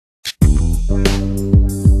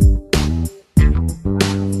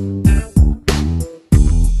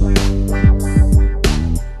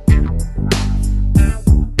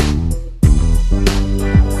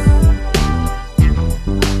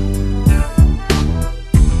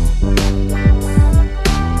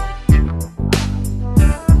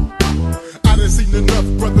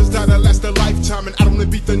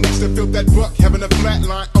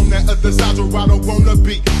I don't wanna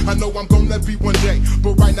be. I know I'm gonna be one day,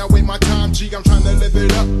 but right now ain't my time, G. I'm trying to live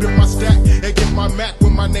it up, build my stack, and get my Mac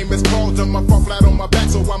when my name is called. I'ma fall flat on my back,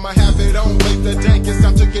 so I'ma have it on. Late the day, it's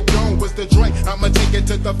time to get going. What's the drink? I'ma take it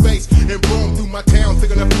to the face and boom through my town,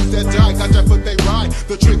 thinking of fools that die. Got that foot they ride,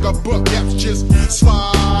 the trigger book caps just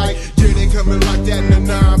slide. Yeah, they coming like that in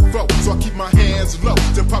the 9-4, so I keep my hands low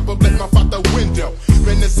to pop up let my out the window.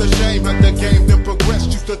 Man, it's a shame how the game done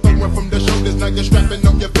progressed. Used to throw it from the shoulders, now you're strapping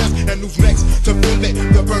on your vest. And who's next to feel it?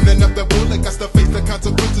 The burning of the bullet. Got to face the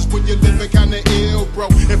consequences when you're living kinda ill, bro.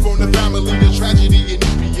 And from the family, the tragedy in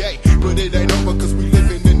EPA. But it ain't over cause we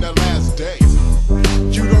living in the last days.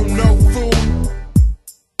 You don't know, fool.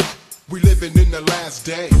 We living in the last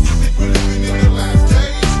days. I think we're living in the last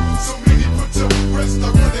days. So many put to rest, I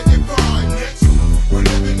wonder if I'm next. We're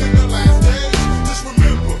living in the last days. Just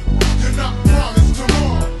remember, you're not promised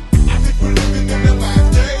tomorrow. I think we're living in the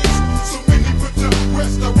last days. So many put to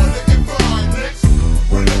rest, I wonder if I'm next.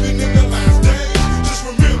 We're living in the last days. Just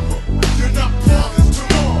remember, you're not promised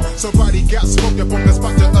tomorrow. Somebody got smoked up on the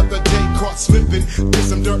spot the other day, caught slipping. Did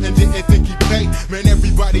some dirt and didn't think he paid. Man,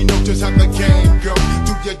 everybody knows just how the game go.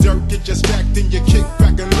 Do your dirt, get your stack, then you kick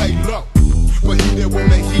back and lay low. But he didn't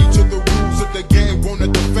wanna heed to the rules of the game,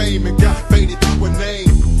 wanted the fame and got faded to a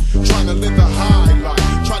name. Trying to live the high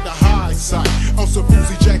life, tried to hide sight on some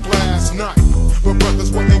Boozy Jack last night. But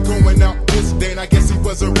brothers wasn't going out this day, and I guess he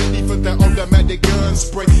wasn't ready for that automatic gun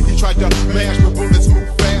spray. He tried to mash, but bullets move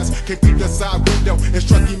fast. Came through the side window and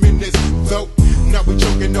struck him in his throat. Now he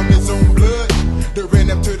choking on his own blood. They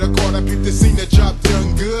ran up to the corner, peeped the scene, the job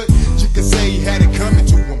done good. You could say he had it coming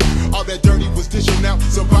to him. All that dirty was dishing out,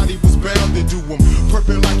 somebody was bound to do him.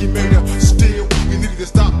 Purping like he made a steal. He needed to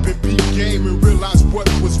stop and beat game and realize what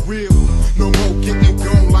was real. No more getting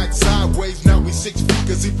gone like sideways. Now we 6 feet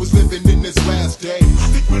cause he was living in his last days. I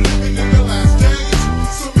think we're living in the last days.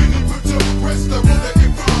 So many put to rest, I wonder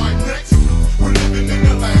if I'm next. We're living in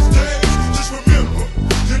the last days. Just remember,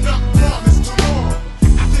 you're not promised tomorrow.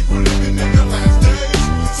 I think we're living in the last days.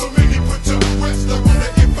 So many put to rest, I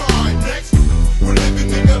wonder if I'm next. We're living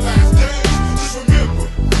in the last days. Just remember,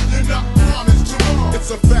 you're not promised tomorrow.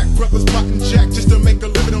 It's a fact, brothers plotting jack just to make a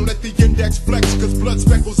living. Don't let the index flex, cause blood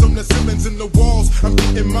speckles on the ceilings and the walls. I'm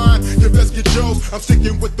getting mine, you best get yours. I'm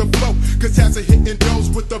sticking with the flow, cause has a hitting those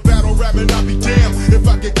with the battle rapping. I'll be damned if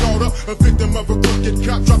I get caught up, a victim of a crooked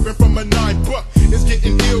cop dropping from a 9-buck. It's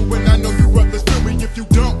getting ill when I know you brothers feel me. If you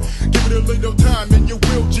don't, give it a little time and you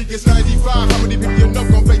will. G, it's 95. How many people you know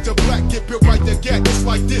gon' fade to black? Get built right the gap. It's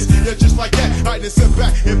like this, yeah, just like that. I just sit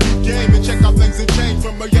back and beat game and check how things have changed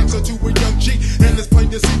from a youngster to a young G. And it's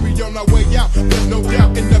plain to see we on our way out. There's no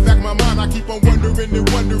doubt in the back of my mind. I keep on wondering and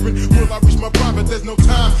wondering, will I reach my prime? But there's no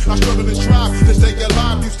time. I struggle and strive to stay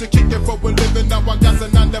alive. Used to kick it for a living, now I got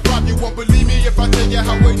a 9 to 5. You won't believe me if I tell you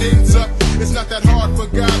how it ends up. It's not that hard for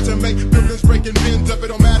God to make buildings breaking bends up. It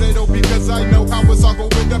don't matter though, because I know how it's all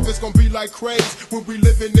going up. It's gonna be like craze when we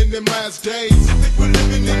living in them last days. I think we're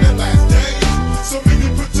living in the last days. So many